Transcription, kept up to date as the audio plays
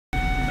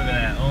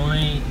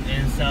point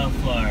in South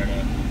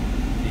Florida.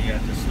 You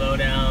have to slow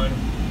down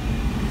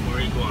for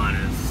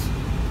iguanas.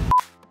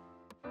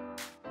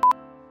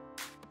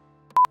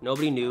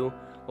 Nobody knew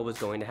what was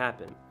going to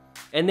happen.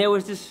 And there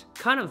was this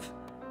kind of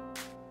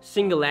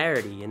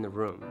singularity in the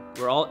room.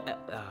 We're all,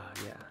 yeah,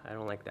 I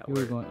don't like that word.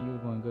 You were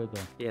going good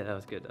though. Yeah, that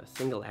was good though.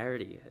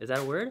 Singularity, is that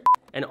a word?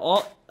 And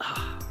all,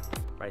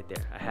 right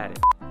there, I had it.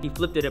 He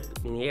flipped it up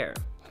in the air,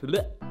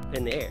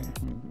 in the air.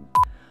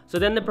 So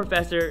then the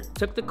professor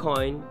took the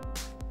coin.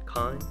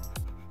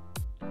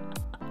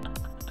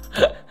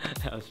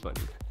 That was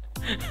funny.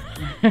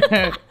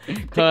 Took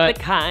the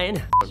coin.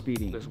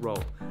 Speedy. Let's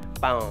roll.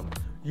 Boom.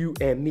 You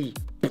and me.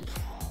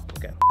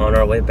 Okay. On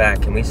our way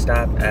back, can we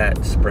stop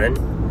at Sprint?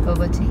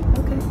 Boba tea?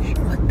 Okay,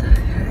 sure. What the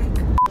heck?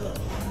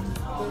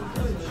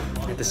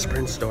 At the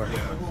Sprint store.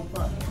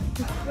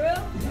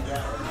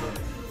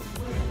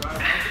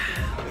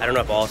 I don't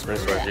know if all Sprint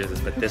stores do this,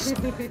 but this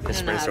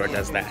Sprint store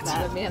does that.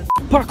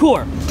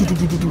 Parkour!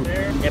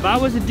 If I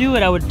was to do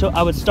it, I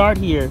would start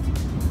here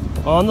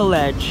on the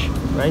ledge,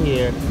 right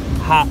here.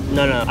 Hop.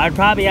 No, I'd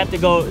probably have to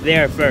go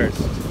there first.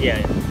 Yeah.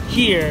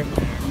 Here,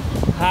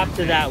 hop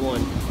to that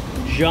one.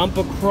 Jump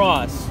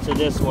across to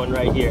this one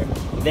right here.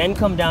 Then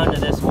come down to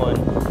this one.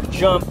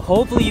 Jump.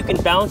 Hopefully you can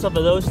bounce off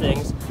of those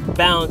things.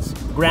 Bounce,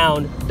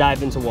 ground,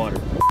 dive into water.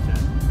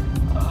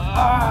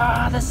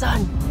 Ah, the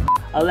sun.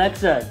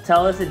 Alexa,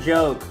 tell us a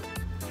joke.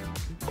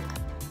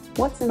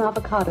 What's an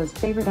avocado's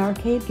favorite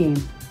arcade game?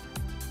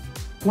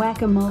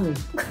 Whack-a-mole.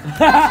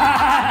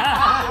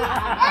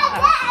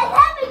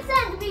 That makes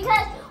sense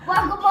because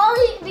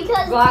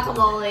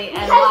guacamole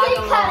and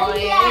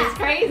guacamole It's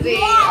crazy. Yeah,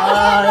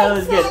 Oh, that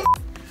was good.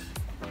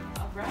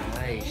 Alright.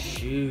 Nice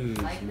shoes,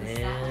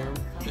 man.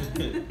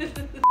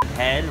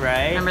 Head,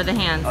 right? Remember the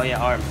hands. Oh yeah,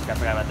 arms. I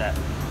forgot about that.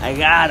 I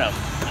got him.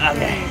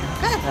 Okay.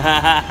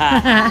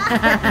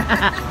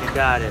 You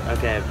got it.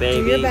 Okay,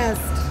 baby. Do your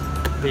best.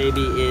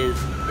 Baby is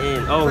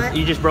in. Oh,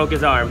 you just broke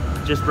his arm.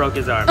 Just broke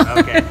his arm.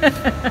 Okay.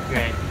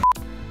 Great.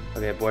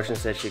 Okay, abortion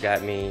said she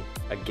got me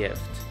a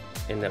gift.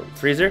 In the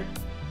freezer?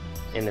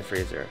 In the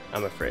freezer.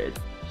 I'm afraid.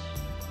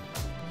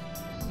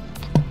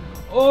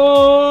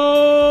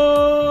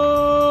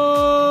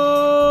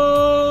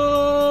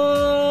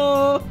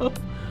 Oh!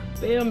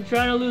 Babe, I'm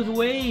trying to lose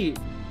weight.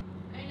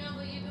 I know,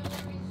 but you've been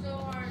working so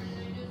hard and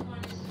I just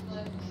wanted to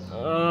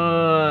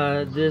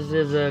like... This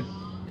is a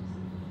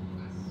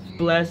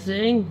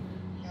blessing.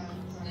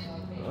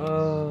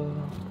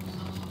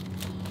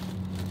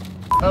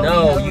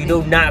 No, you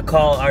do not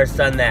call our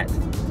son that.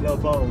 Yo,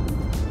 Bo,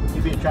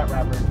 you be a trap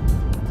rapper.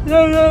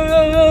 No.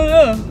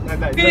 Like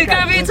that. You're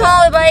gonna be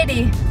tall and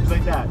mighty. Just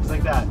like that, just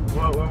like that.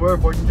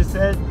 What Fortune just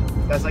said,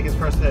 that's like his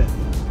first hit.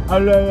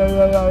 Tall and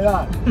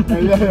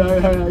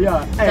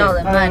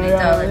mighty.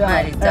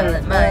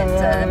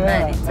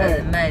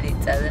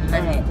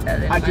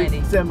 I keep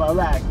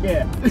Similac,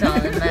 yeah.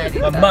 Tall and mighty.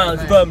 My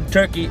mom's from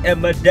Turkey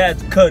and my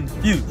dad's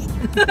confused.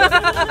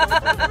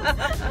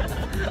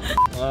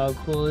 How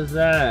cool is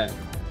that?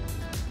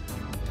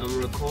 I'm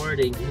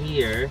recording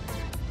here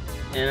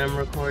and I'm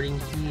recording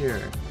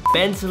here.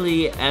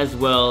 Mentally as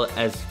well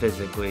as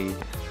physically.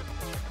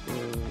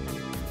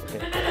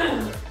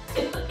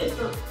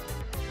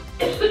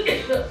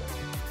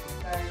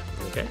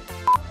 Okay.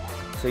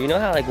 So you know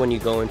how like when you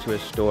go into a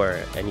store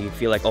and you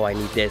feel like, oh, I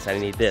need this,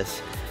 and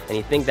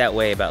you think that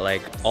way about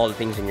like all the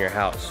things in your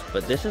house,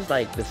 but this is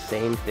like the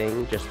same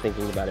thing, just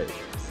thinking about it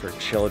for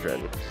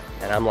children.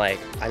 And I'm like,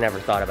 I never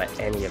thought about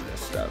any of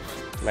this stuff.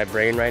 My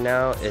brain right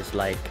now is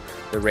like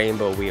the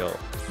rainbow wheel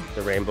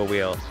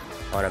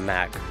on a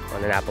Mac,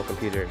 on an Apple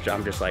computer.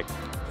 I'm just like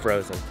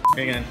frozen.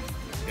 Again,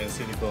 you gotta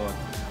see the goal.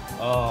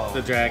 Oh,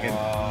 The dragon.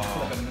 Wow.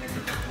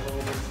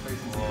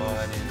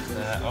 What is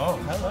that? Oh,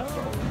 hello.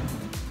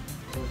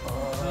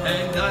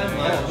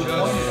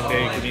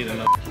 Okay, you need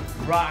another.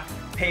 Rock,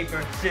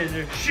 paper,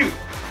 scissors, shoot.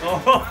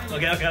 Oh,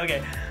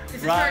 okay.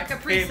 This Rock, is our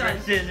Capri paper,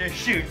 Sun. scissors,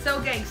 shoot. So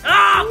gangster.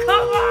 Oh,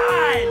 come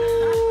on!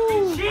 He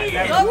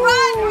cheated.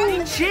 He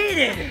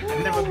cheated. I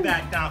never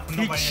back down from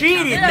He nobody.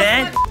 cheated,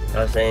 man. I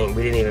was saying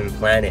we didn't even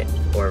plan it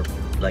or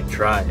like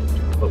try it,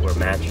 but we're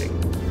matching.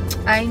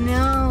 I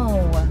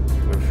know.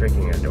 We're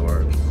freaking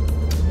adorbs.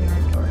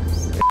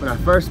 When I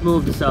first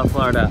moved to South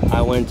Florida,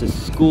 I went to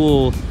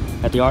school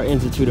at the Art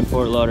Institute of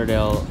Fort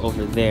Lauderdale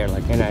over there,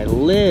 and I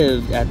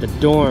lived at the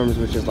dorms,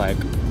 which is like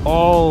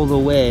all the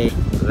way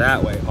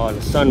that way on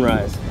the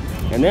Sunrise.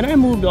 And then I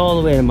moved all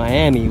the way to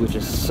Miami, which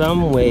is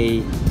some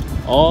way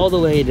all the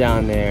way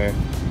down there.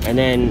 And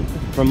then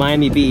from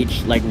Miami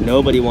Beach, like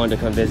nobody wanted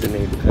to come visit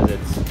me because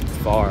it's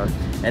far.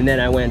 And then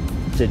I went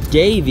to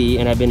Davie,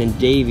 and I've been in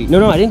Davie.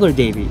 No, I didn't go to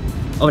Davie.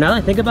 Oh, now that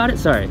I think about it,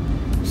 sorry.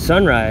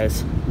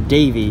 Sunrise,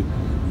 Davie,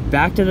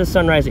 back to the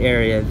Sunrise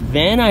area.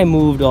 Then I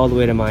moved all the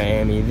way to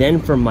Miami. Then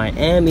from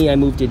Miami, I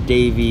moved to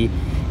Davie,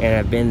 and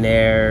I've been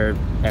there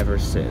ever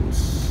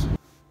since.